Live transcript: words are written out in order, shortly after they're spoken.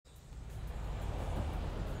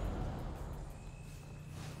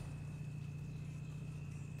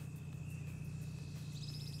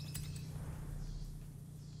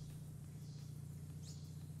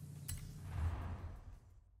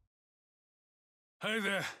Hey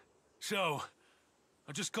there. So,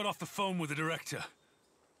 I just got off the phone with the director,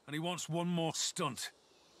 and he wants one more stunt.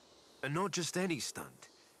 And not just any stunt.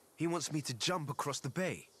 He wants me to jump across the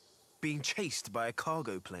bay, being chased by a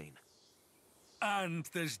cargo plane. And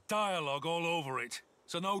there's dialogue all over it,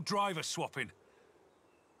 so no driver swapping.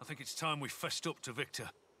 I think it's time we fessed up to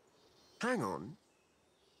Victor. Hang on.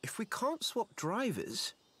 If we can't swap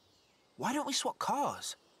drivers, why don't we swap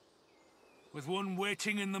cars? With one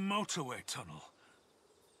waiting in the motorway tunnel.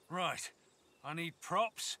 Right. I need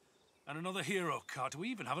props and another hero car. Do we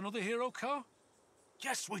even have another hero car?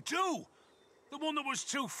 Yes, we do! The one that was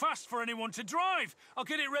too fast for anyone to drive. I'll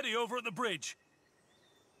get it ready over at the bridge.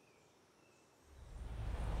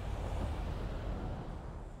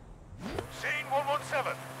 Scene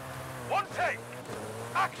 117. One take.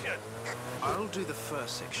 Action. I'll do the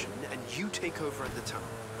first section, and you take over at the tunnel.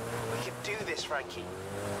 We can do this, Frankie.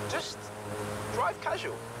 Just drive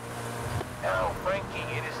casual. Now, Frankie,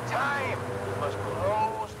 it is time. We must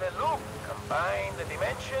close the loop, combine the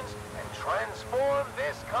dimensions, and transform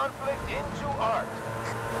this conflict into art.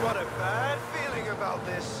 Got a bad feeling about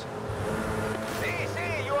this.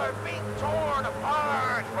 See, you are being torn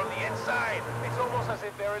apart from the inside. It's almost as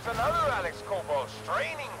if there is another Alex Cobalt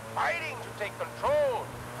straining, fighting to take control.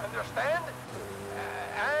 Understand?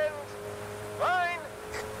 And... fine.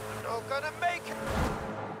 I'm not gonna make it.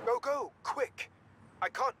 Go, quick. I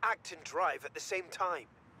can't act and drive at the same time.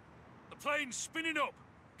 The plane's spinning up.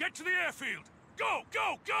 Get to the airfield. Go,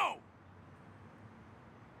 go, go!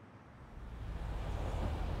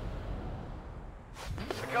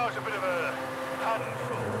 The car's a bit of a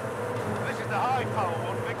handful. This is the high-power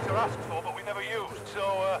one Victor asked for, but we never used,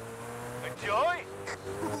 so, enjoy?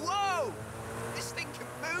 Whoa! This thing can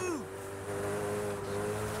move!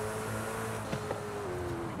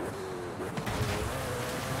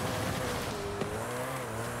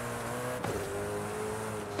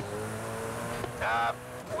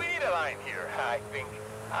 We need a line here, I think.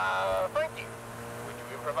 Frankie, would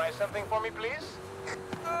you improvise something for me, please?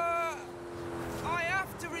 I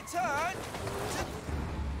have to return to...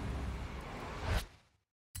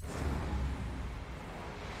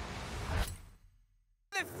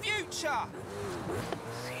 the future!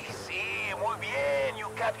 Si, muy bien. You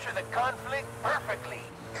capture the conflict perfectly.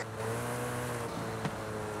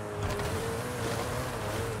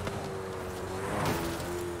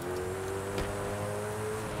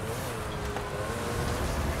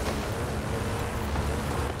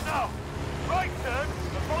 Now, right turn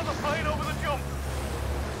and follow the plane over the jump.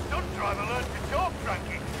 Stunt driver learns to talk,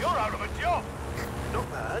 Frankie. You're out of a job. Not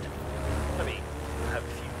bad. I mean, I have a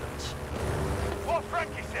few notes. What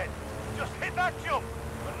Frankie said. Just hit that jump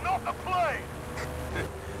and not the plane.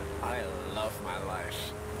 I love my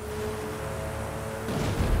life.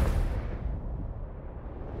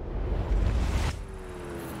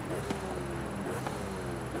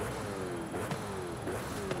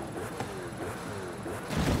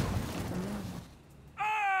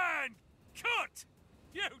 And cut!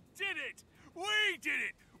 You did it! We did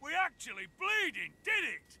it! We actually bleeding did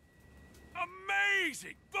it!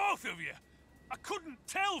 Amazing! Both of you! I couldn't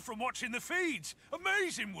tell from watching the feeds.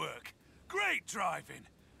 Amazing work. Great driving.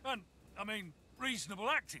 And, I mean, reasonable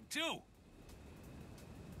acting too.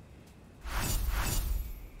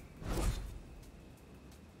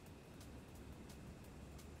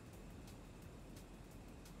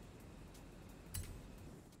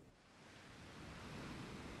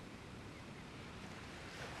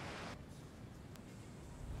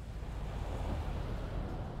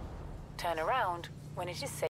 Turn around when it is safe.